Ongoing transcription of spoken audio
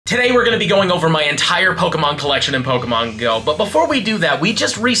Today we're going to be going over my entire Pokemon collection in Pokemon Go, but before we do that, we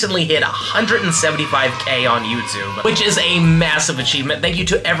just recently hit 175k on YouTube, which is a massive achievement. Thank you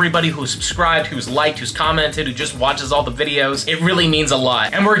to everybody who's subscribed, who's liked, who's commented, who just watches all the videos. It really means a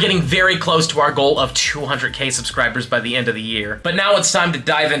lot, and we're getting very close to our goal of 200k subscribers by the end of the year. But now it's time to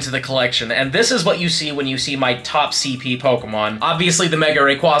dive into the collection, and this is what you see when you see my top CP Pokemon. Obviously the Mega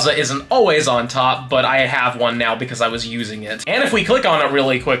Rayquaza isn't always on top, but I have one now because I was using it. And if we click on it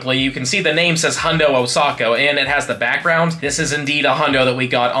really quickly, you can see the name says Hundo Osako, and it has the background. This is indeed a Hundo that we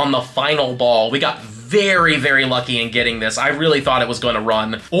got on the final ball. We got very, very lucky in getting this. I really thought it was going to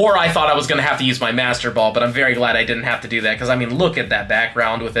run, or I thought I was going to have to use my Master Ball, but I'm very glad I didn't have to do that, because I mean, look at that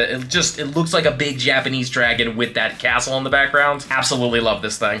background with it. It looks like a big Japanese dragon with that castle in the background. Absolutely love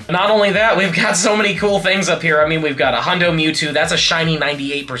this thing. Not only that, we've got so many cool things up here. I mean, we've got a Hundo Mewtwo, that's a shiny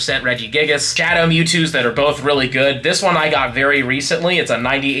 98% Regigigas. Shadow Mewtwo's that are both really good. This one I got very recently, it's a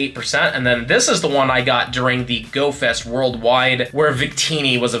 98%, and then this is the one I got during the Go Fest Worldwide, where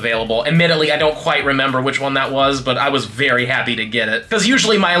Victini was available. Admittedly, I don't quite remember which one that was, but I was very happy to get it, because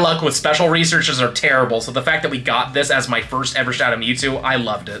usually my luck with special researches are terrible, so the fact that we got this as my first ever Shadow Mewtwo, I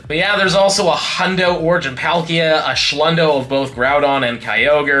loved it. But yeah, there's also a Hundo Origin Palkia, a Shundo of both Groudon and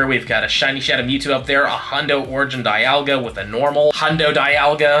Kyogre. We've got a shiny Shadow Mewtwo up there, a Hundo Origin Dialga with a normal Hundo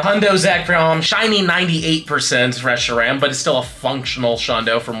Dialga, Hundo Zekrom, shiny 98% Reshiram, but it's still a functional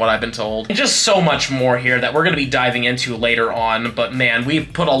Shundo from what I've been told. And just so much more here that we're going to be diving into later on, but man,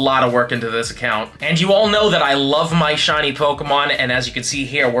 we've put a lot of work into this account. And you all know that I love my shiny Pokemon, and as you can see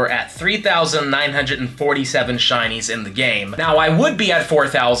here, we're at 3,947 shinies in the game. Now, I would be at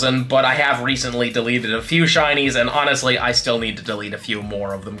 4,000, but I have recently deleted a few shinies, and honestly, I still need to delete a few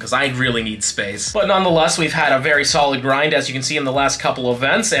more of them, because I really need space. But nonetheless, we've had a very solid grind, as you can see in the last couple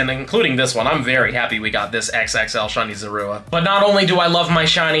events, and including this one. I'm very happy we got this XXL Shiny Zorua. But not only do I love my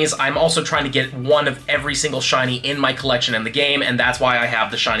shinies, I'm also trying to get one of every single shiny in my collection in the game, and that's why I have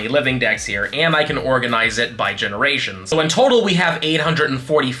the shiny Living Dex here, and I can organize it by generations. So in total, we have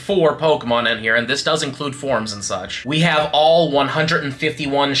 844 Pokemon in here, and this does include forms and such. We have all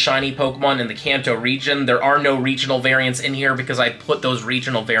 151 shiny Pokemon in the Kanto region. There are no regional variants in here because I put those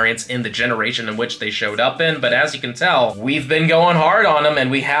regional variants in the generation in which they showed up in, but as you can tell, we've been going hard on them,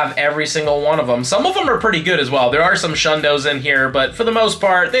 and we have every single one of them. Some of them are pretty good as well. There are some Shundos in here, but for the most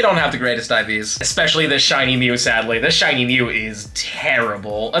part, they don't have the greatest IVs. Especially this shiny Mew, sadly. This shiny Mew is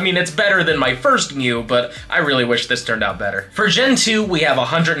terrible. I mean, it's better than my first Mew, but I really wish this turned out better. For Gen 2, we have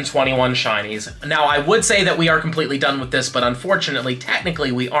 121 shinies. Now, I would say that we are completely done with this, but unfortunately,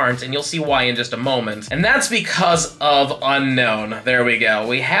 technically we aren't, and you'll see why in just a moment. And that's because of Unknown. There we go.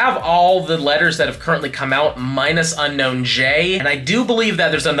 We have all the letters that have currently come out, minus Unknown J, and I do believe that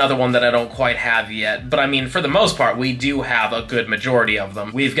there's another one that I don't quite have yet, but I mean, for the most part, we do have a good majority of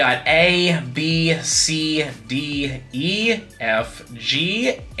them. We've got A, B, C, D, E, F,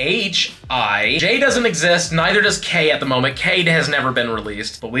 G, H, I. J doesn't exist, neither does K at the moment. K has never been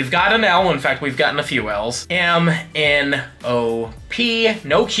released. But we've got an L, in fact, we've gotten a few L's. M, N, O, P,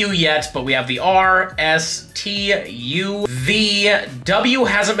 no Q yet, but we have the R, S, T, U, V. W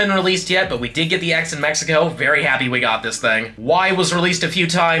hasn't been released yet, but we did get the X in Mexico. Very happy we got this thing. Y was released a few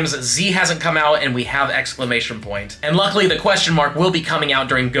times, Z hasn't come out, and we have exclamation point. And luckily, the question mark will be coming out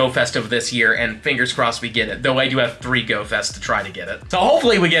during Go Fest of this year, and fingers crossed we get it, though I do have 3 Go Fests to try to get it. So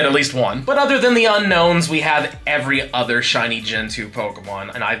hopefully we get at least one. But other than the unknowns, we have every other shiny Gen 2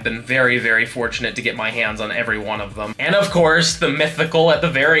 Pokemon, and I've been very, very fortunate to get my hands on every one of them. And of course, the Mythical at the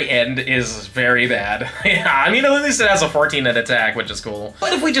very end is very bad. Yeah, I mean, at least it has a 14-hit attack, which is cool.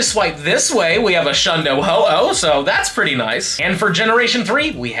 But if we just swipe this way, we have a Shundo Ho-Oh, so that's pretty nice. And for Generation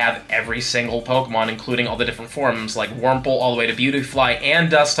 3, we have every single Pokemon, including all the different forms, like Wurmple all the way to Beautifly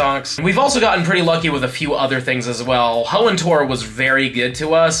and Dustox. And we've also gotten pretty lucky with a few other things as well. Hoenn was very good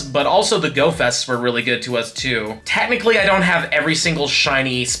to us, but also the Go Fests were really good to us too. Technically, I don't have every single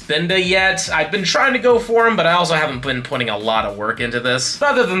shiny Spinda yet. I've been trying to go for them, but I also haven't been putting a lot of work into this.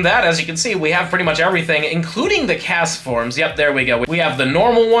 But other than that, as you can see, we have pretty much everything, including the cast forms. Yep, there we go. We have the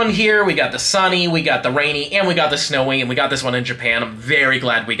normal one here, we got the sunny, we got the rainy, and we got the snowy, and we got this one in Japan. I'm very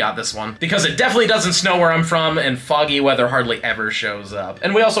glad we got this one, because it definitely doesn't snow where I'm from, and foggy weather hardly ever shows up.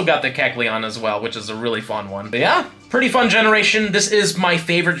 And we also got the Kecleon as well, which is a really fun one. But yeah, Pretty fun generation. This is my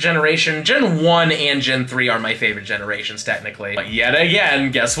favorite generation. Gen 1 and Gen 3 are my favorite generations, technically. But yet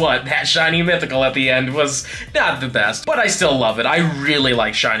again, guess what? That shiny mythical at the end was not the best, but I still love it. I really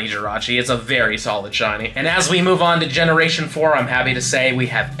like shiny Jirachi. It's a very solid shiny. And as we move on to Generation 4, I'm happy to say we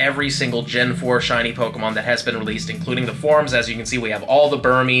have every single Gen 4 shiny Pokemon that has been released, including the forms. As you can see, we have all the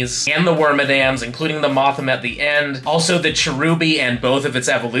Burmies and the Wormadams, including the Mothim at the end. Also the Cherubi and both of its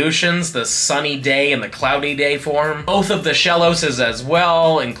evolutions, the Sunny Day and the Cloudy Day form. Both of the Shelloses as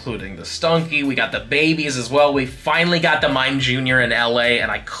well, including the Stunky. We got the babies as well. We finally got the Mime Jr. in LA, and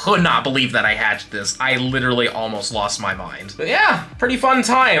I could not believe that I hatched this. I literally almost lost my mind. But yeah, pretty fun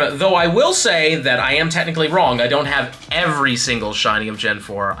time. Though I will say that I am technically wrong. I don't have every single shiny of Gen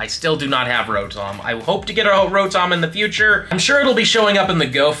 4. I still do not have Rotom. I hope to get a Rotom in the future. I'm sure it'll be showing up in the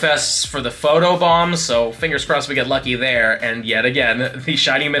Go Fests for the photo bombs, so fingers crossed we get lucky there. And yet again, the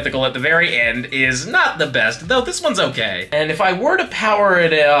shiny mythical at the very end is not the best, though this one's okay. And if I were to power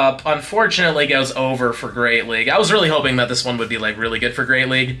it up, unfortunately goes over for Great League. I was really hoping that this one would be like really good for Great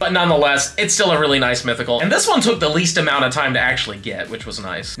League, but nonetheless, it's still a really nice mythical. And this one took the least amount of time to actually get, which was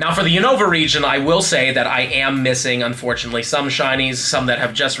nice. Now for the Unova region, I will say that I am missing, unfortunately, some shinies, some that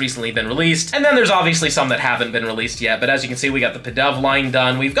have just recently been released, and then there's obviously some that haven't been released yet. But as you can see, we got the Pidove line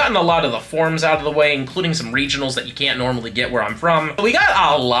done. We've gotten a lot of the forms out of the way, including some regionals that you can't normally get where I'm from. But we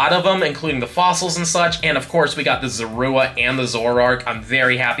got a lot of them, including the fossils and such, and of course we got the Zorua and the Zoroark. I'm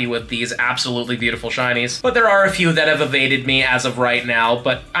very happy with these absolutely beautiful shinies. But there are a few that have evaded me as of right now,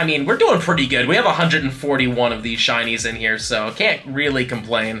 but I mean, we're doing pretty good. We have 141 of these shinies in here, so can't really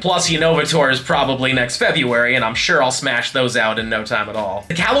complain. Plus, Unova Tour is probably next February, and I'm sure I'll smash those out in no time at all.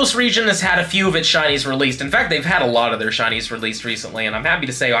 The Kalos region has had a few of its shinies released. In fact, they've had a lot of their shinies released recently, and I'm happy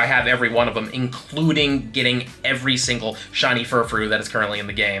to say I have every one of them, including getting every single shiny Furfrou that is currently in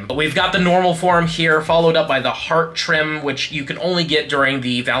the game. But we've got the normal form here, followed up by the Heart Trim, which you can only get during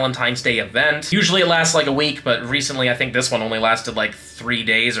the Valentine's Day event. Usually it lasts like a week, but recently I think this one only lasted like 3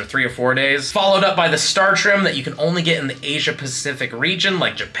 days or 3 or 4 days. Followed up by the Star Trim that you can only get in the Asia Pacific region,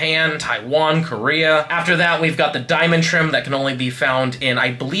 like Japan, Taiwan, Korea. After that, we've got the Diamond Trim that can only be found in,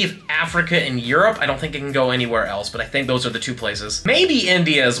 I believe, Africa and Europe. I don't think it can go anywhere else, but I think those are the 2 places. Maybe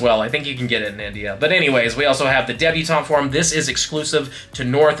India as well. I think you can get it in India. But anyways, we also have the Debutante form. This is exclusive to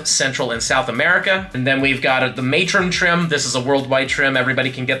North, Central, and South America. And then we've got the Matron Trim. This is a worldwide trim.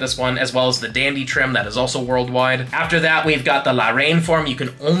 Everybody can get this one, as well as the Dandy Trim that is also worldwide. After that, we've got the La Reine form. You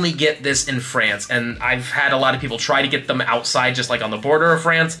can only get this in France, and I've had a lot of people try to get them outside, just like on the border of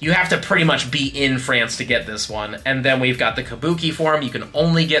France. You have to pretty much be in France to get this one. And then we've got the Kabuki form. You can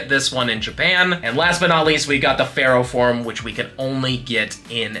only get this one in Japan. And last but not least, we've got the Pharaoh form, which we can only get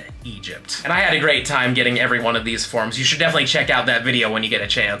in Egypt. And I had a great time getting every one of these forms. You should definitely check out that video when you get a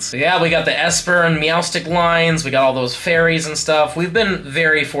chance. So yeah, we got the Esper and Meowstic lines. We got all those fairies and stuff. We've been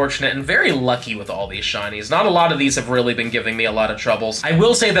very fortunate and very lucky with all these shinies. Not a lot of these have really been giving me a lot of troubles. I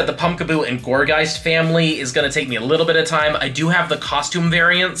will say that the Pumpkaboo and Gourgeist family is going to take me a little bit of time. I do have the costume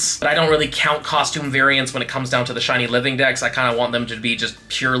variants, but I don't really count costume variants when it comes down to the shiny Living Dex. I kind of want them to be just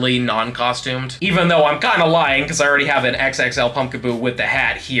purely non-costumed. Even though I'm kind of lying, because I already have an XXL Pumpkaboo with the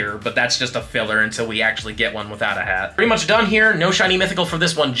hat here, but that's just a filler until we actually get one without a hat. Pretty much done here. No shiny mythical for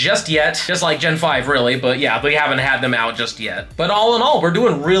this one just yet. Just like Gen 5, really, but yeah, we haven't had them out just yet. But all in all, we're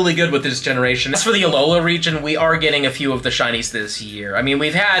doing really good with this generation. As for the Alola region, we are getting a few of the shinies this year. I mean,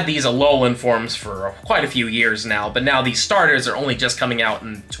 we've had these Alolan forms for quite a few years now, but now these starters are only just coming out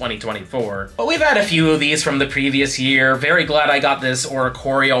in 2024. But we've had a few of these from the previous year. Very glad I got this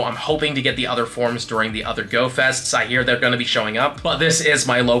Oricorio. I'm hoping to get the other forms during the other Go Fests. I hear they're going to be showing up, but this is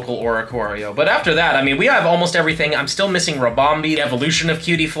my local Oricorio. But after that, I mean, we have almost everything. I'm still missing Rabombi, the evolution of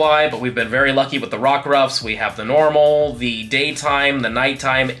Cutiefly, but we've been very lucky with the Rockruffs. We have the normal, the daytime, the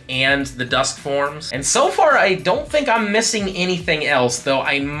nighttime, and the dusk forms. And so far, I don't think I'm missing anything else, though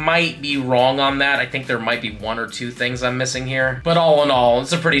I might be wrong on that. I think there might be 1 or 2 things I'm missing here. But all in all,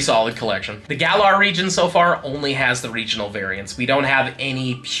 it's a pretty solid collection. The Galar region so far only has the regional variants. We don't have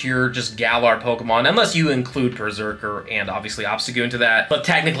any pure just Galar Pokemon, unless you include Berserker and obviously Obstagoon to that. But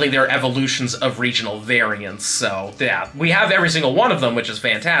technically, they're evolutions of regional variants. So yeah, we have every single one of them, which is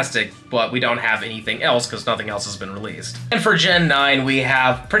fantastic, but we don't have anything else because nothing else has been released. And for Gen 9, we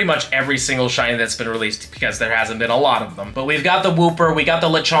have pretty much every single shiny that's been released because there hasn't been a lot of them. But we've got the Wooper, we got the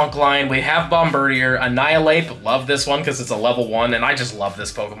Lechonk line, we have Bombirdier, Annihilate, love this one because it's a level 1, and I just love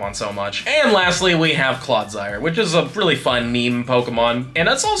this Pokemon so much. And lastly, we have Clodsire, which is a really fun meme Pokemon, and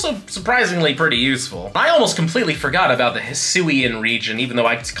it's also surprisingly pretty useful. I almost completely forgot about the Hisuian region, even though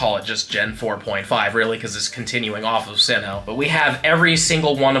I could call it just Gen 4.5, really, because it's continuing off of Sinnoh. But we have every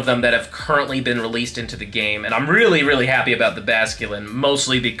single one of them that have currently been released into the game, and I'm really, really happy about the Basculin,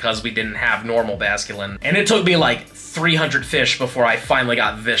 mostly because we didn't have normal Basculin, and it took me like 300 fish before I finally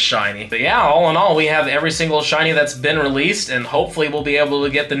got this shiny. But yeah, all in all, we have every single shiny that's been released, and hopefully we'll be able to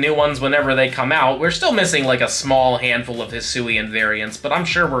get the new ones whenever they come out. We're still missing like a small handful of Hisuian variants, but I'm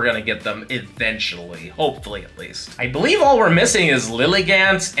sure we're gonna get them eventually, hopefully at least. I believe all we're missing is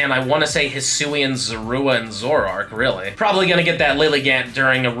Lilligant, and I want to say Hisuian, Zorua, and Zoroark, really. Probably gonna get that Lilligant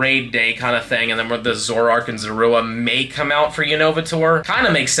during a raid day kind of thing, and then where the Zoroark and Zorua may come out for Unova Tour. Kind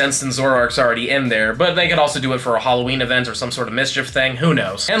of makes sense since Zoroark's already in there, but they could also do it for a Halloween event or some sort of mischief thing, who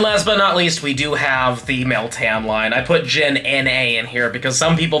knows. And last but not least, we do have the Meltan line. I put Gen NA in here because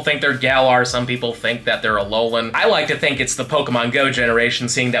some people think they're Galar, some people think that they're Alolan. I like to think it's the Pokemon Go generation,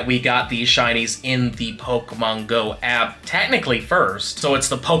 seeing that we got these shinies in the Pokemon Go app technically first, so it's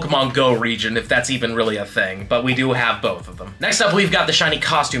the Pokemon Go region, if that's even really a thing, but we do have both of them. Next up, we've got the shiny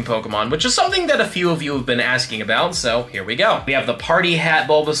costume Pokemon, which is something that a few of you have been asking about, so here we go. We have the Party Hat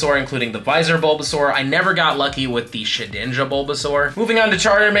Bulbasaur, including the Visor Bulbasaur. I never got lucky with the Shedinja Bulbasaur. Moving on to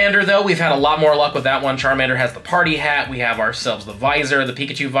Charmander, though, we've had a lot more luck with that one. Charmander has the Party Hat, we have ourselves the Visor, the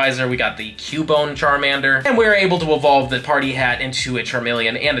Pikachu Visor, we got the Cubone Charmander, and we were able to evolve the Party Hat into a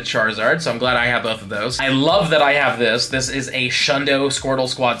Charmeleon and a Charizard, so I'm glad I have both of those. I love that I have this. This is a Shundo Squirtle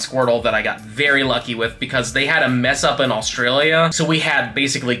Squad Squirtle that I got very lucky with because they had a mess up in Australia, so we had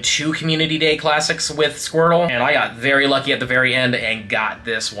basically 2 Community Day Classics with Squirtle, and I got very lucky at the very end and got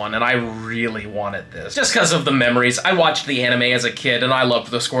this one, and I really wanted this. Just because of the memories. I watched the anime as a kid, and I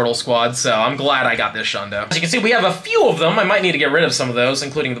loved the Squirtle Squad, so I'm glad I got this Shundo. As you can see, we have a few of them. I might need to get rid of some of those,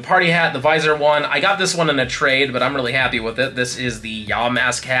 including the Party Hat, the Visor one. I got this one in a trade, but I'm really happy with it. This is the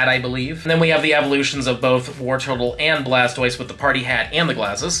Yamask Hat, I believe. And then we have the evolutions of both Wartortle and Blastoise with the Party Hat and the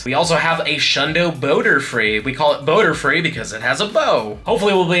glasses. We also have a Shundo Boaterfree. We call it Boaterfree because it has a bow.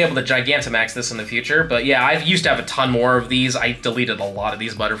 Hopefully we'll be able to Gigantamax this in the future, but yeah, I used to have a ton more of these. I deleted a lot of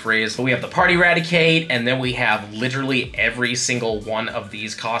these Butterfrees. But we have the Party Raticate, and then we have literally every single one of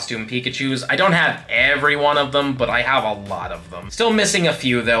these costume Pikachus. I don't have every one of them, but I have a lot of them. Still missing a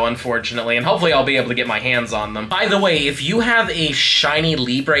few though, unfortunately, and hopefully I'll be able to get my hands on them. By the way, if you have a shiny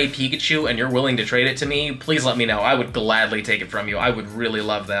Libre Pikachu and you're willing to trade it to me, please let me know. I would gladly take it from you. I would really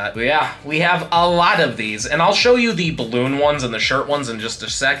love that. But yeah, we have a lot of these, and I'll show you the balloon ones and the shirt ones in just a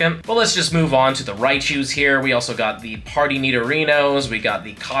second. But let's just move on to the Raichus here. We also got the Party Nidorinos, we got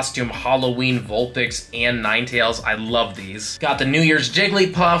the costume Halloween Vulpix and Ninetales. I love these. Got the New Year's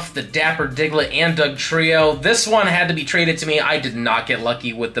Jigglypuff, the Dapper Diglett, and Dugtrio. This one had to be traded to me. I did not get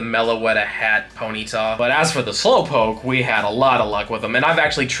lucky with the Meloetta Hat Ponyta. But as for the Slowpoke, we had a lot of luck with them, and I've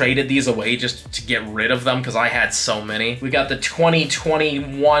actually traded these away just to get rid of them because I had so many. We got the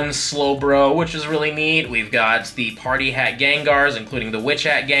 2021 Slowbro, which is really neat. We've got the Party Hat Gengars, including the Witch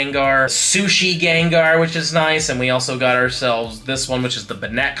Hat Gengar, Sushi Gengar, which is nice, and we also got ourselves this one, which is the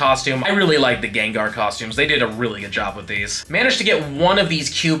Banette costume. I really like the Gengar costumes. They did a really good job with these. Managed to get one of these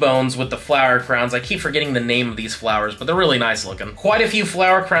Cubones with the flower crowns. I keep forgetting the name of these flowers, but they're really nice looking. Quite a few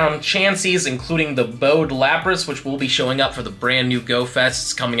flower crown Chanseys, including the Bode Lapras, which will be showing up for the brand new Go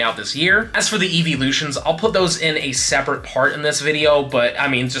Fests coming out this year. As for the evolutions, I'll put those in a separate part in this video, but I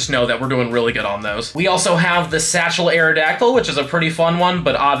mean, just know that we're doing really good on those. We also have the Satchel Aerodactyl, which is a pretty fun one,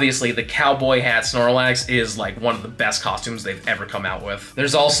 but obviously the Cowboy Hat Snorlax is like one of the best costumes they've ever come out with.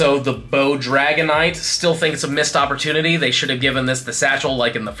 There's also the Bow Dragonite. Still think it's a missed opportunity. They should have given this the Satchel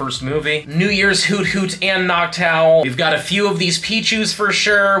like in the first movie. New Year's Hoot Hoot and Noctowl. We've got a few of these Pichus for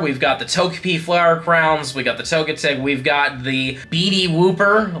sure. We've got the Togepi Flower Crowns. We got the Togetic. We've got the Beanie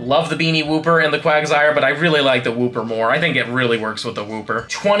Wooper. Love the Beanie Wooper and the Quagsire, but I really like the Wooper more. I think it really works with the Wooper.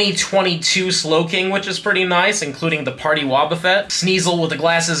 2022 Slowking, which is pretty nice, including the Party Wobbuffet. Sneasel with the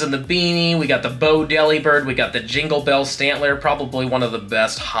glasses and the beanie. We got the Bow Delibird. We got the Jingle Bell Stantler, probably one of the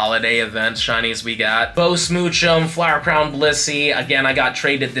best holiday event shinies we got. Bow Smoochum, Flower Crown Blissey. Again, I got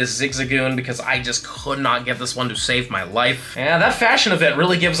traded this Zigzagoon because I just could not get this one to save my life. And that fashion event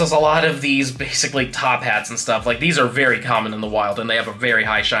really gives us a lot of these basically top hats and stuff. Like, these are very common in the wild and they have a very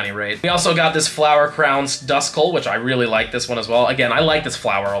high shiny rate. We also got this Flower Crowns Duskull, which I really like this one as well. Again, I like this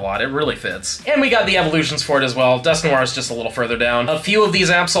flower a lot. It really fits. And we got the evolutions for it as well. Dusknoir is just a little further down. A few of these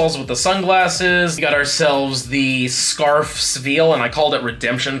Absols with the sunglasses. We got ourselves the Scarf Sveal, and I called it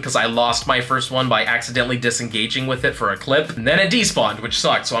Redemption because I lost my first one by accidentally disengaging with it for a clip. And then it despawned, which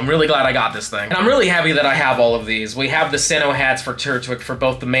sucked, so I'm really glad I got this thing. And I'm really happy that I have all of these. We have the Sinnoh hats for Turtwig for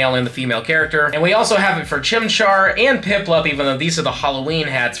both the male and the female character. And we also have it for Chimchar and Piplup, even though these are the Halloween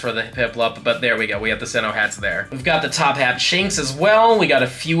hats for the Piplup, but there we go. We have the Sinnoh hats there. We've got the top hat Shinx as well. We got a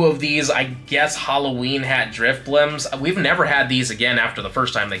few of these, I guess, Halloween hat Drifblims. We've never had these again after the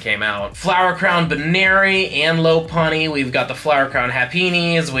first time they came out. Flower Crown Baneri and Lopunny. We've got the Flower Crown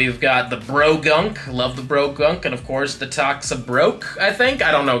Hapinis. We've got the Brogunk. Love the Brogunk. And of course, the Toxabroke, I think. I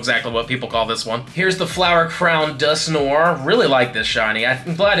don't know exactly what people call this one. Here's the Flower Crown Dusknoir. Really like this shiny.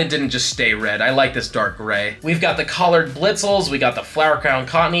 I'm glad it didn't just stay red. I like this dark gray. We've got the Collared Blitzels. We got the Flower Crown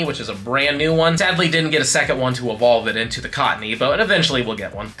Cottony, which is a brand new one. Sadly, didn't get a second one to evolve it into the Cottony, but eventually we'll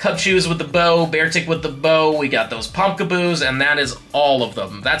get one. Cupchoos with the bow, Beartic with the bow. We got those Pumpkaboos, and that is all of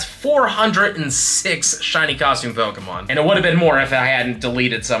them. That's 406 shiny costume Pokemon. And it would have been more if I hadn't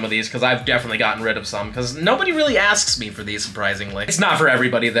deleted some of these, because I've definitely gotten rid of some, because nobody really asks me for these, surprisingly. It's not for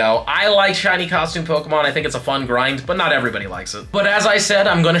everybody, though. I like shiny costume Pokemon. I think it's a fun grind, but not everybody likes it. But as I said,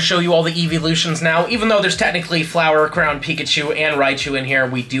 I'm going to show you all the evolutions now. Even though there's technically Flower Crown Pikachu and Raichu in here,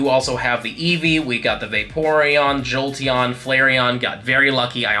 we do also have the Eevee. We got the Vaporeon, Jolteon, Flareon. Got very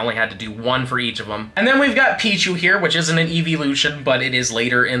lucky. I only had to do one for each of them. And then we've got Pichu here, which isn't an evolution, but it is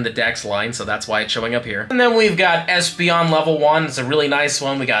later in the Dex line, so that's why it's showing up here. And then we've got Espeon level 1. It's a really nice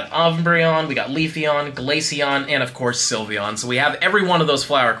one. We got Umbreon, we got Leafeon, Glaceon, and of course Sylveon. So we have every one of those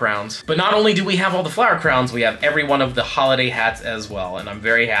Flower Crowns. But not only do we have all the Flower Crowns, we have every one of the holiday hats as well, and I'm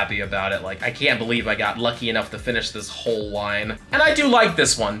very happy about it. Like, I can't believe I got lucky enough to finish this whole line. And I do like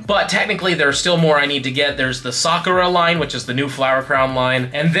this one, but technically there's still more I need to get. There's the Sakura line, which is the new Flower Crown line,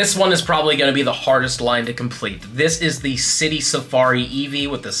 and this one is probably going to be the hardest line to complete. This is the City Safari Eevee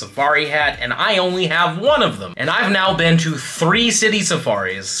with the Safari hat, and I only have one of them. And I've now been to 3 City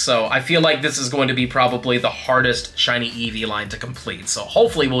Safaris, so I feel like this is going to be probably the hardest shiny Eevee line to complete, so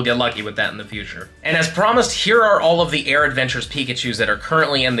hopefully we'll get lucky with that in the future. And as promised, here are all of the Air Adventures Pikachus that are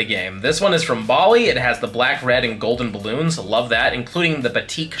currently in the game. This one is from Bali. It has the black, red, and golden balloons. Love that, including the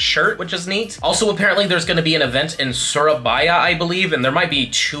batik shirt, which is neat. Also, apparently there's going to be an event in Surabaya, I believe, and there might be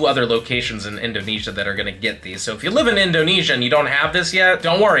 2 other locations in Indonesia that are going to get these. So if you live in Indonesia and you don't have this yet,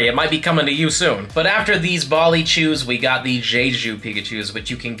 don't worry, it might be coming to you soon. But after these Bali Chews, we got the Jeju Pikachus, which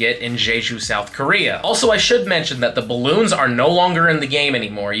you can get in Jeju, South Korea. Also, I should mention that the balloons are no longer in the game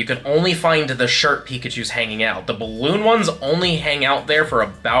anymore. You can only find the shirt Pikachus hanging out. The balloon ones only hang out there for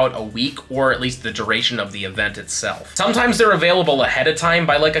about a week, or at least the duration of the event itself. Sometimes they're available ahead of time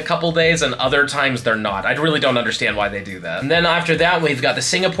by like a couple days, and other times they're not. I really don't understand why they do that. And then after that, we've got the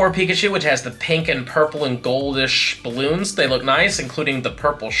Singapore Pikachu, which has the pink and purple and goldish balloons. They look nice, including the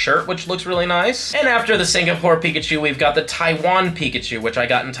purple shirt, which looks really nice. And after the Singapore Pikachu, we've got the Taiwan Pikachu, which I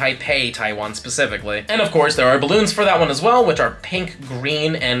got in Taipei, Taiwan specifically. And of course, there are balloons for that one as well, which are pink,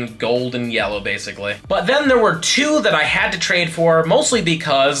 green, and gold and yellow, basically. But then there were 2 that I had to trade for, mostly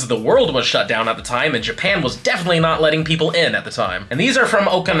because the world was shut down at the time, and Japan was definitely not letting people in at the time. And these are from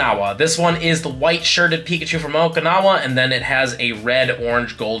Okinawa. This one is the white-shirted Pikachu from Okinawa, and then it has a red,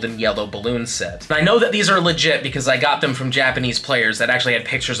 orange, gold, and yellow balloon set. And I know that these are legit because I got them from Japanese players that actually had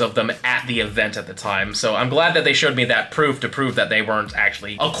pictures of them at the event at the time, so I'm glad that they showed me that proof to prove that they weren't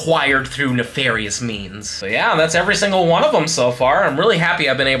actually acquired through nefarious means. So yeah, that's every single one of them so far. I'm really happy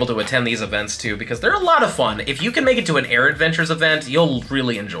I've been able to attend these events too, because they're a lot of fun. If you can make it to an Air Adventures event, you'll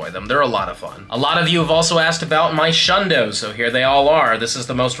really enjoy them. They're a lot of fun. A lot of you have also asked about my Shundos, so here they all are. This is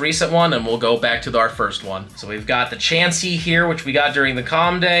the most recent one, and we'll go back to our first one. So we've got the Chansey here, which we got during the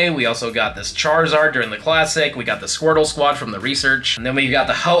Com Day. We also got this Charizard during the Classic. We got the Squirtle Squad from the Research. And then we got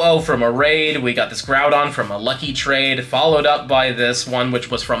the Ho-Oh from a Raid. We got this Groudon from a Lucky Trade, followed up by this one, which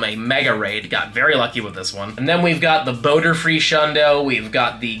was from a Mega Raid. Got very lucky with this one. And then we've got the Boulder-Free Shundo. We've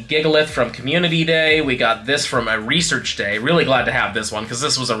got the Gigalith from Community Day. We got this from a Research Day. Really glad to have this one, because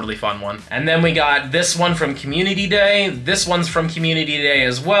this was a really fun one. And then we got this one from Community Day. This one's from Community Day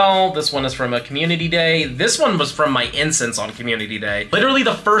as well. This one is from a Community Day. This one was from my Incense on Community Day. Literally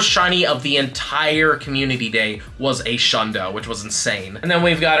the first shiny of the entire Community Day was a Shundo, which was insane. And then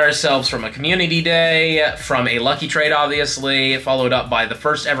we've got ourselves from a Community Day, from a Lucky Trade, obviously, followed up by the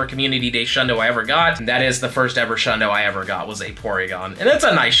first ever Community Day Shundo I ever got. And that is the first ever Shundo I ever got, was a Porygon. And it's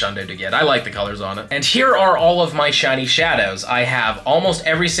a nice Shundo to get. I like the colors on it. And here are all of my shiny shadows. I have almost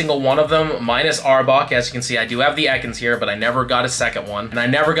every single one of them, minus Arbok. As you can see, I do have the Ekans here, but I never got a second one. And I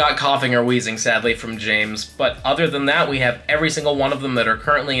never got Coughing or Wheezing, sadly, from James. But other than that, we have every single one of them that are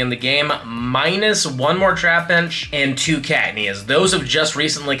currently in the game, minus 1 more Trapinch and 2 Catnias. Those have just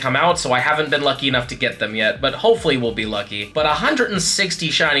recently come out, so I haven't been lucky enough to get them yet, but hopefully we'll be lucky. But 160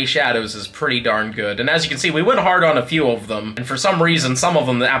 shiny shadows is pretty darn good. And as you can see, we went hard on a few of them, and for some reason, some of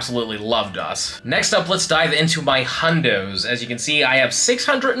them absolutely loved us. Next up, let's dive into my Hundos. As you can see, I have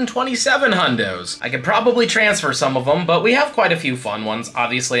 627 Hundos. I could probably transfer some of them, but we have quite a few fun ones.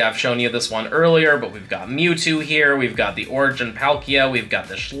 Obviously, I've shown you this one earlier, but we've got Mewtwo here, we've got the Origin Palkia, we've got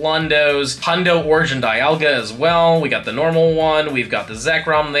the Shlundos, Hundo Origin Dialga as well, we got the normal one, we've got the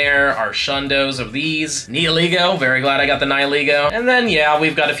Zekrom there, our Shundos of these. Nihiligo, very glad I got the Nihiligo. And then, yeah,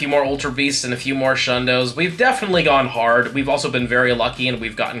 we've got a few more Ultra Beasts and a few more Shundos. We've definitely gone hard. We've also been very lucky, and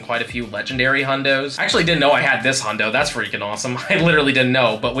we've gotten quite a few Legendary Hundos. I actually didn't know I had this Hundo. That's freaking awesome. I literally didn't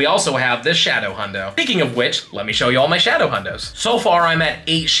know, but we also have this Shadow Hundo. Speaking of which, let me show you all my Shadow Hundos. So far, I'm at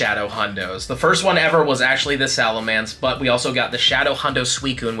 8 Shadow Hundos. The first one ever was actually the Salamence, but we also got the Shadow Hundo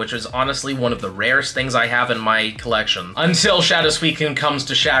Suicune, which is honestly one of the rarest things I have in my collection. Until Shadow Suicune comes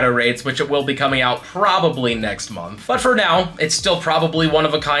to Shadow Raids, which it will be coming out probably next month. But for now, it's still probably one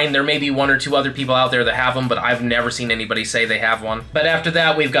of a kind. There may be 1 or 2 other people out there that have them, but I've never seen anybody say they have one. But after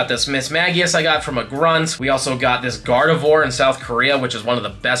that, we've got this Miss Magius I got from a Grunt. We also got this Gardevoir in South Korea, which is one of the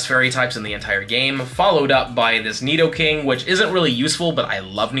best fairy types in the entire game, followed up by this Nidoking, which isn't really useful, but I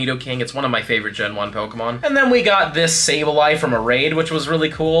love Nidoking. It's one of my favorite Gen 1 Pokemon. And then we got this Sableye from a raid, which was really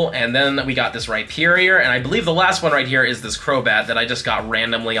cool. And then we got this Rhyperior, and I believe the last one right here is this Crobat that I just got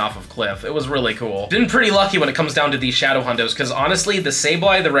randomly off of Cliff. It was really cool. Been pretty lucky when it comes down to these Shadow Hundos, because honestly, the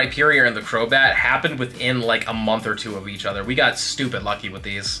Sableye, the Rhyperior, and the Crobat happened within like a month or 2 of each other. We got stupid lucky with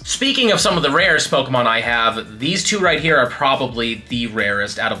these. Speaking of some of the rarest Pokemon I have, these 2 right here are probably the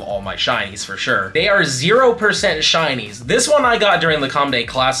rarest out of all my shinies for sure. They are 0% shinies. This one I got during the Comday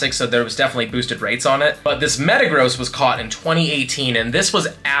Classic, so there was definitely boosted rates on it, but this Metagross was caught in 2018, and this was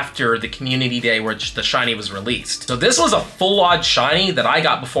after the Community Day where the shiny was released. So this was a full-on shiny that I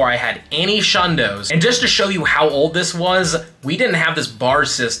got before I had any Shundos. And just to show you how old this was, we didn't have this bar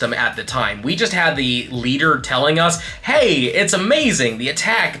system at the time. We just had the leader telling us, hey, it's amazing, the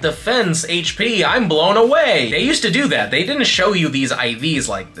attack, defense, HP, I'm blown away. They used to do that. They didn't show you these IVs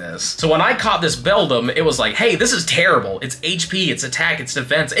like this. So when I caught this Beldum, it was like, hey, this is terrible. It's HP, it's attack, it's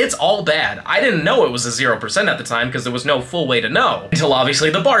defense, it's all bad. I didn't know it was a 0% at the time because there was no full way to know. Until obviously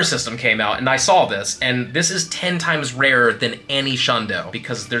the bar system came out and I saw this, and this is 10 times rarer than any Shundo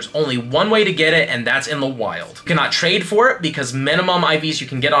because there's only one way to get it, and that's in the wild. You cannot trade for it because minimum IVs you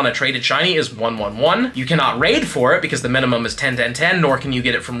can get on a traded shiny is 111. You cannot raid for it because the minimum is 10-10-10, nor can you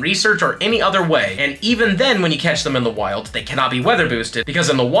get it from research or any other way. And even then, when you catch them in the wild, they cannot be weather boosted because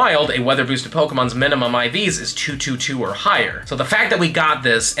in the wild, a weather boosted Pokemon's minimum IVs is 222 or higher. So the fact that we got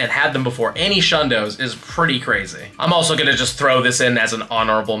this and had them before any Shundos is pretty crazy. I'm also gonna just throw this in as an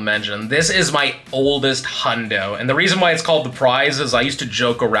honorable mention. This is my oldest Hundo, and the reason why it's called the prize is I used to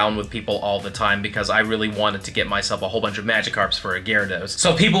joke around with people all the time because I really wanted to get myself a whole bunch of Magikarps for a Gyarados.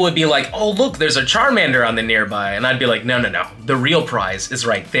 So people would be like, oh look, there's a Charmander on the nearby, and I'd be like, no, no, no, the real prize is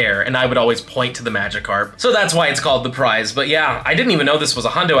right there, and I would always point to the Magikarp. So that's why it's called the prize. But yeah, I didn't even know this was a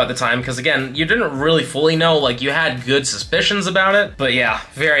Hundo at the time because again, you didn't really fully know, like you had good suspicions about it. But yeah,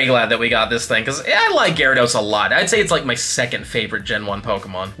 very glad that we got this thing because I like Gyarados a lot. I'd say it's like my second favorite Gen 1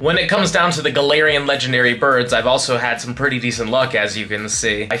 Pokemon. When it comes down to the Galarian legendary birds, I've also had some pretty decent luck, as you can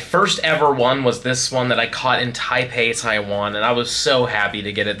see. My first ever one was this one that I caught in Taipei, Taiwan, and I was so happy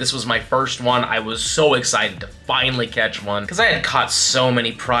to get it. This was my first one. I was so excited to finally catch one because I had caught so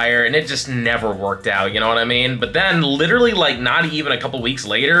many prior and it just never worked out, you know what I mean? But then literally like not even a couple weeks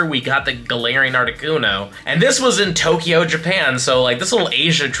later, we got the Galarian Articuno, and this was in Tokyo, Japan, so like this little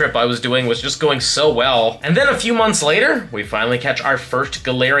Asia trip I was doing was just going so well. And then a few months later, we finally catch our first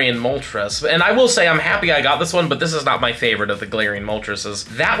Galarian Moltres. And I will say I'm happy I got this one, but this is not my favorite of the Galarian Moltreses.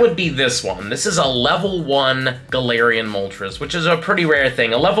 That would be this one. This is a level 1 Galarian Moltres, which is a pretty rare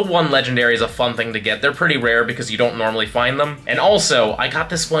thing. A level 1 legendary is a fun thing to get. They're pretty rare because you don't normally find them. And also, I got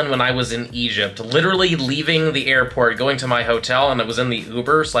this one when I was in Egypt, literally leaving the airport, going to my hotel, and it was in the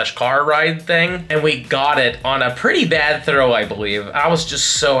Uber/car ride thing, and we got it on a pretty bad throw, I believe. I was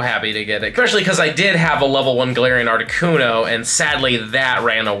just so happy to get it, especially because I did have a level 1 Galarian Articuno, and sadly that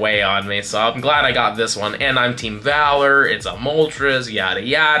ran away on me, so I'm glad I got this one. And I'm Team Valor, it's a Moltres, yada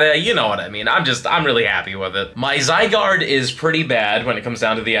yada, you know what I mean. I'm really happy with it. My Zygarde is pretty bad when it comes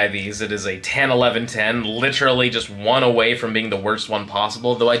down to the IVs. It is a 10-11-10, literally just one away from being the worst one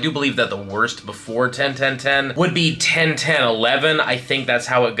possible, though I do believe that the worst before 10-10-10 would be 10-10-11. I think that's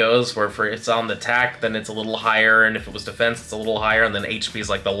how it goes, where if it's on the attack, then it's a little higher, and if it was defense, it's a little higher, and then HP is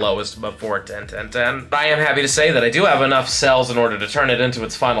like the lowest before 10-10-10. But I am happy to say that I do have enough cells in order to turn it into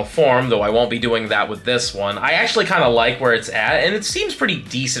its final form, though I won't be doing that with this one. I actually kind of like where it's at, and it seems pretty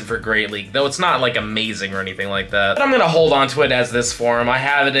decent for Great League, though it's not like amazing or anything like that. But I'm gonna hold on to it as this form. I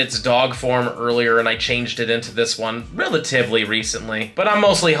had it its dog form earlier and I changed it into this one relatively recently. But I'm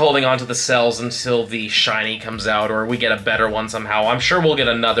mostly holding on to the cells until the shiny comes out or we get a better one somehow. I'm sure we'll get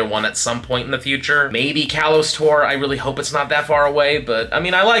another one at some point in the future. Maybe Kalos Tor. I really hope it's not that far away, but I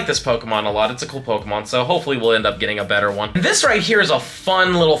mean, I like this Pokemon a lot. It's a cool Pokemon, so hopefully we'll end up getting a better one. And this right here is a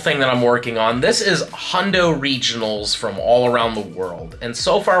fun little thing that I'm working on. This is Hundo regionals from all around the world, and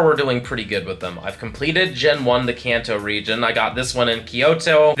so far we're doing pretty good with them. I've completed Gen 1, the Kanto region. I got this one in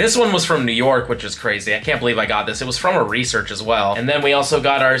Kyoto. This one was from New York, which is crazy. I can't believe I got this. It was from a research as well. And then we also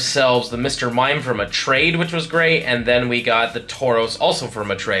got ourselves the Mr. Mime from a trade, which was great, and then we got the Tauros also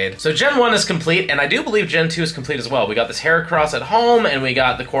from a trade. So Gen 1 is complete, and I do believe Gen 2 is complete as well. We got this Heracross at home, and we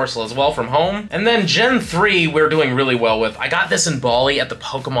got the Corsola as well from home. And then Gen 3 we're doing really well with. I got this in Bali at the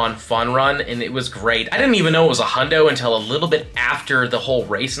Pokemon Fun Run, and it was great. I didn't even know it was a Hundo until a little bit after the whole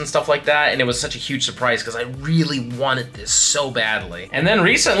race and stuff like that, and it was such a huge surprise because I really wanted this so badly. And then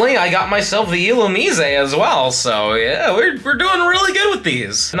recently I got myself the Illumise as well, so yeah, we're doing really good with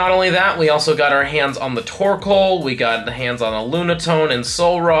these. Not only that, we also got our hands on the Torkoal, we got the hands on a Lunatone and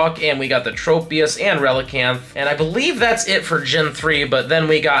Solrock, and we got the Tropius and Relicanth, and I believe that's it for Gen 3, but then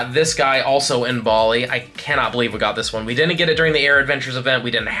we got this guy also in Bali. I cannot believe we got this one. We didn't get it during the Air Adventures event,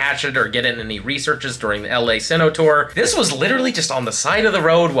 we didn't hatch it or get it in any researches during the LA Sinnoh Tour. This was literally just on the side of the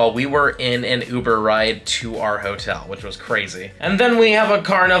road while we were in an Uber ride to our hotel, which was crazy. And then we have a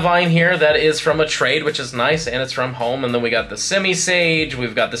Carnivine here that is from a trade, which is nice, and it's from home. And then we got the Semi-Sage,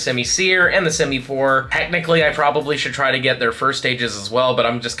 we've got the Semi-Seer, and the Semi-Poor. Technically, I probably should try to get their first stages as well, but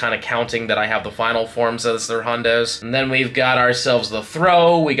I'm just kind of counting that I have the final forms as their Hundos. And then we've got ourselves the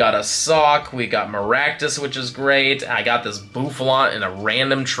Throw, we got a Sock, we got Maractus, which is great. I got this Bouffalant in a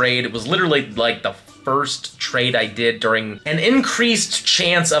random trade. It was literally like the first trade I did during an increased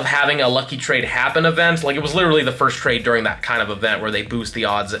chance of having a lucky trade happen event. Like, it was literally the first trade during that kind of event where they boost the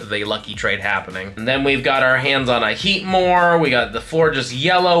odds of a lucky trade happening. And then we've got our hands on a Heatmore, we got the Florges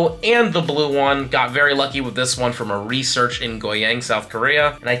Yellow and the blue one. Got very lucky with this one from a research in Goyang, South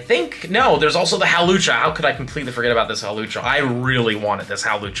Korea. And I think, no, there's also the Hawlucha. How could I completely forget about this Hawlucha? I really wanted this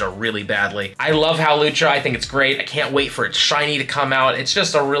Hawlucha really badly. I love Hawlucha, I think it's great. I can't wait for its shiny to come out. It's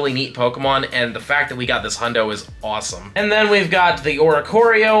just a really neat Pokemon, and the fact that we got this Hundo is awesome. And then we've got the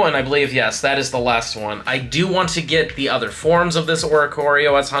Oricorio, and I believe, yes, that is the last one. I do want to get the other forms of this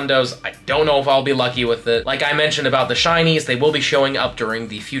Oricorio as Hundos. I don't know if I'll be lucky with it. Like I mentioned about the shinies, they will be showing up during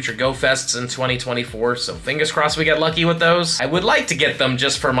the future Go Fests in 2024, so fingers crossed we get lucky with those. I would like to get them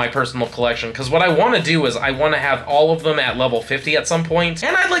just for my personal collection, because what I want to do is I want to have all of them at level 50 at some point,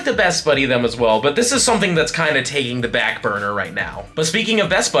 and I'd like to best buddy them as well, but this is something that's kind of taking the back burner right now. But speaking of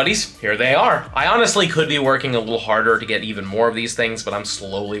best buddies, here they are. I honestly could be working a little harder to get even more of these things, but I'm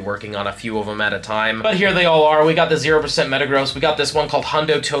slowly working on a few of them at a time. But here they all are. We got the 0% Metagross. We got this one called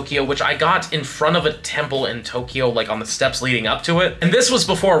Hundo Tokyo, which I got in front of a temple in Tokyo, like on the steps leading up to it. And this was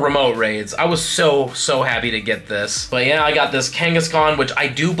before remote raids. I was so happy to get this. But yeah, I got this Kangaskhan, which I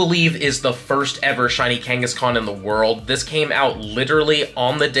do believe is the first ever shiny Kangaskhan in the world. This came out literally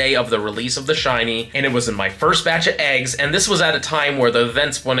on the day of the release of the shiny, and it was in my first batch of eggs, and this was at a time where the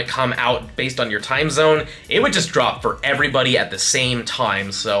events wouldn't come out based on your time zone. It would just drop for everybody at the same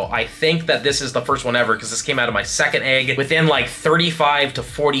time, so I think that this is the first one ever because this came out of my second egg within like 35 to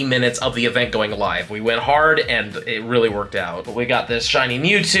 40 minutes of the event going live. We went hard and it really worked out. But we got this shiny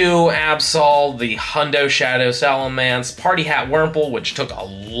Mewtwo, Absol, the Hundo Shadow Salamence, Party Hat Wurmple, which took a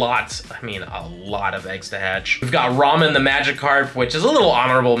lot, I mean a lot of eggs to hatch. We've got Ramen the Magikarp, which is a little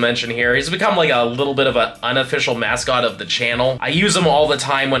honorable mention here. He's become like a little bit of an unofficial mascot of the channel. I use him all the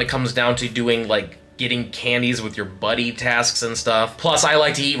time when it comes down to doing like getting candies with your buddy tasks and stuff. Plus, I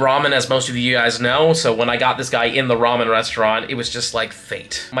like to eat ramen, as most of you guys know, so when I got this guy in the ramen restaurant, it was just like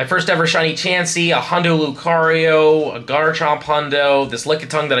fate. My first ever shiny Chansey, a Hundo Lucario, a Garchomp Hundo, this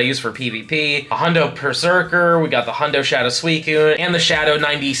Lickitung that I use for PvP, a Hundo Berserker, we got the Hundo Shadow Suicune, and the Shadow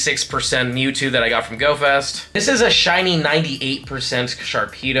 96% Mewtwo that I got from GoFest. This is a shiny 98%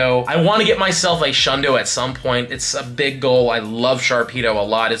 Sharpedo. I want to get myself a Shundo at some point. It's a big goal. I love Sharpedo a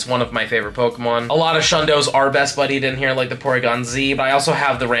lot. It's one of my favorite Pokemon. A lot of Shundos are best buddied in here, like the Porygon Z, but I also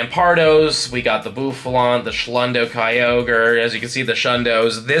have the Rampardos, we got the Bouffalant, the Schlundo Kyogre, as you can see the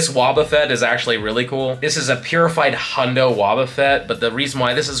Shundos. This Wobbuffet is actually really cool. This is a purified Hundo Wobbuffet, but the reason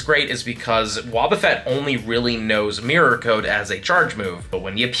why this is great is because Wobbuffet only really knows Mirror Code as a charge move, but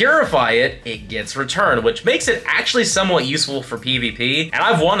when you purify it, it gets returned, which makes it actually somewhat useful for PvP, and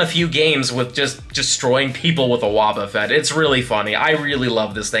I've won a few games with just destroying people with a Wobbuffet. It's really funny. I really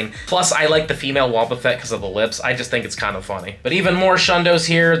love this thing. Plus, I like the female Wobbuffet because of the lips. I just think it's kind of funny. But even more Shundos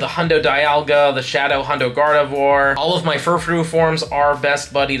here, the Hundo Dialga, the Shadow Hundo Gardevoir. All of my Furfrou forms are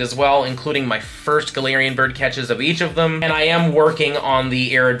best buddied as well, including my first Galarian bird catches of each of them. And I am working on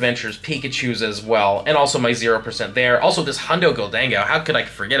the Air Adventures Pikachus as well, and also my 0% there. Also this Hundo Goldango, how could I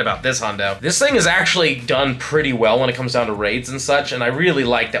forget about this Hundo? This thing is actually done pretty well when it comes down to raids and such, and I really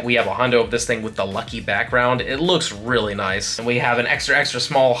like that we have a Hundo of this thing with the lucky background. It looks really nice. And we have an extra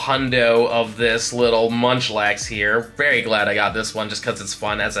small Hundo of this little Munchlax here. Very glad I got this one just because it's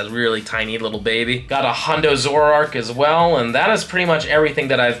fun as a really tiny little baby. Got a Hundo Zoroark as well, and that is pretty much everything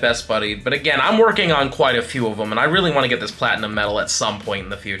that I've best buddied. But again, I'm working on quite a few of them, and I really want to get this Platinum Medal at some point in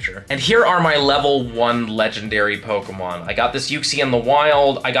the future. And here are my level 1 legendary Pokemon. I got this Uxie in the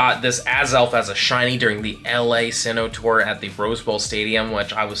wild. I got this Azelf as a shiny during the LA Sinnoh Tour at the Rose Bowl Stadium,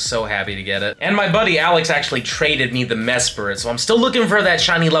 which I was so happy to get it. And my buddy Alex actually traded me the Mesprit, so I'm still looking for that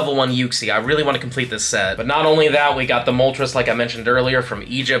shiny level 1 Uxie. I really want to complete this set. But not only that, we got the Moltres, like I mentioned earlier, from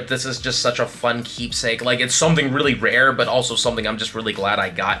Egypt. This is just such a fun keepsake. Like, it's something really rare, but also something I'm just really glad I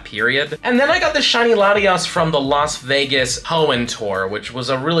got, period. And then I got this shiny Latios from the Las Vegas Hoenn Tour, which was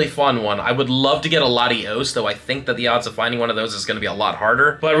a really fun one. I would love to get a Latios, though I think that the odds of finding one of those is going to be a lot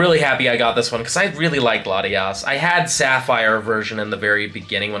harder. But really happy I got this one, because I really liked Latios. I had Sapphire version in the very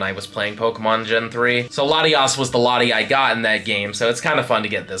beginning when I was playing Pokemon Gen 3, so Latios was the Lati I got in that game, so it's kind of fun to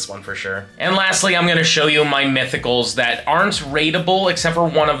get this one for sure. And lastly, I'm going to show you my Mythicals that aren't raidable, except for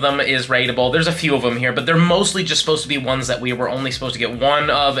one of them is raidable. There's a few of them here, but they're mostly just supposed to be ones that we were only supposed to get one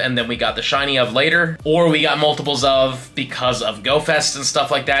of, and then we got the shiny of later, or we got multiples of because of Go Fest and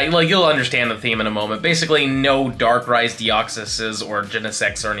stuff like that. Like, you'll understand the theme in a moment. Basically, no Darkrais Deoxyses or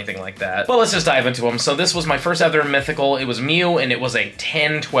Genesects or anything like that. But let's just dive into them. So this was my first ever Mythical. It was Mew, and it was a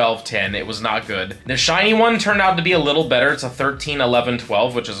 10-12-10. It was not good. The shiny one turned out to be a little better. It's a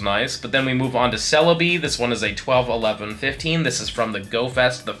 13-11-12, which is nice. But then we move on to Celebi. This one is a 12-11-15. This is from the Go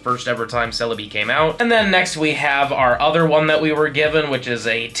Fest, the first ever time Celebi came out. And then next we have our other one that we were given, which is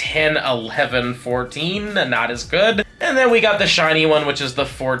a 10-11-14. Not as good. And then we got the shiny one, which is the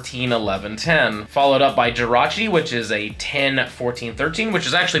 14-11-10. Followed up by Jirachi, which is a 10-14-13, which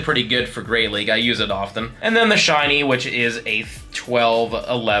is actually pretty good for Great League. I use it often. And then the shiny, which is a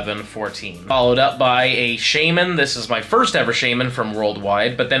 12-11-14. Followed up by a Shaman. This is my first ever Shaman from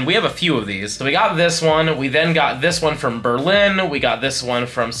Worldwide, but then we have a few of these. So we got this one. We then got this one from Berlin. We got this one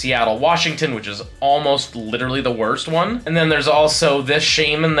from Seattle, Washington, which is almost literally the worst one. And then there's also this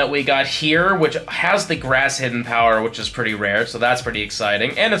Shaman that we got here, which has the Grass Hidden Power, which is pretty rare, so that's pretty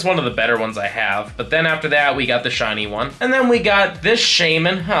exciting. And it's one of the better ones I have. But then after that, we got the shiny one. And then we got this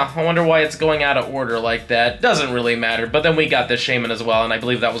Shaman. I wonder why it's going out of order like that. Doesn't really matter. But then we got this Shaman as well, and I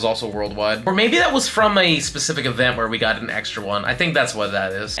believe that was also worldwide. Or maybe that was from a specific event where we got an extra one. I think that's what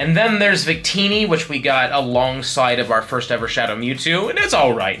that is. And then there's Victini, which we got alongside of our first ever Shadow Mewtwo, and it's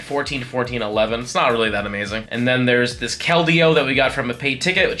alright. 14-14-11. It's not really that amazing. And then there's this Keldeo that we got from a paid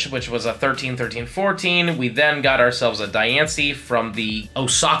ticket, which was a 13-13-14. We then got ourselves a Diancie from the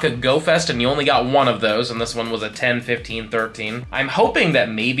Osaka Go Fest, and you only got one of those, and this one was a 10-15-13. I'm hoping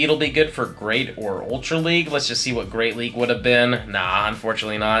that maybe it'll be good for Great or Ultra League. Let's just see what Great League would have been. Nah,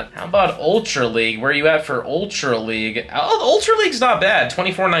 unfortunately not. How about Ultra League? Where are you at for Ultra League? Oh, Ultra League's not bad.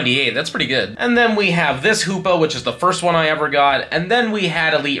 24.98. That's pretty good. And then we have this Hoopa, which is the first one I ever got, and then we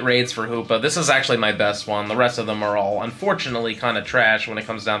had Elite Raids for Hoopa. This is actually my best one. The rest of them are all, unfortunately, kind of trash when it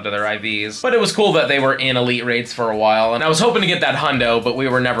comes down to their IVs. But it was cool that they were in Elite Raids for a while, and I was hoping to get that Hundo, but we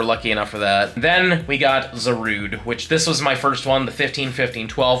were never lucky enough for that. Then we got Zarude, which this was my first one, the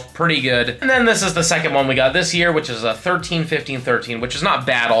 15-15-12, pretty good. And then this is the second one we got this year, which is a 13-15-13, which is not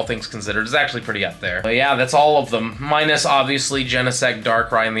bad, all things considered. It's actually pretty up there. But yeah, that's all of them, minus obviously Genesect,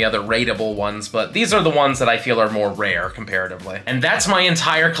 Darkrai, and the other raidable ones, but these are the ones that I feel are more rare comparatively. And that's my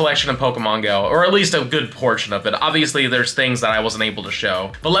entire collection of Pokemon Go, or at least a good portion of it. Obviously, there's things that I wasn't able to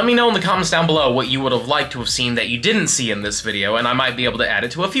show, but let me know in the comments down below what you would have liked to have seen that you didn't see in this video, and I might be able to add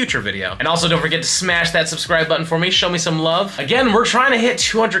it to a future video. And also, don't forget to smash that subscribe button for me, show me some love. Again, we're trying to hit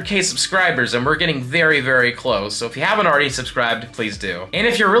 200K subscribers, and we're getting very, very close, so if you haven't already subscribed, please do. And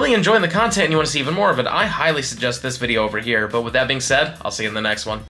if you're really enjoying the content and you want to see even more of it, I highly suggest this video over here. But with that being said, I'll see you in the next one.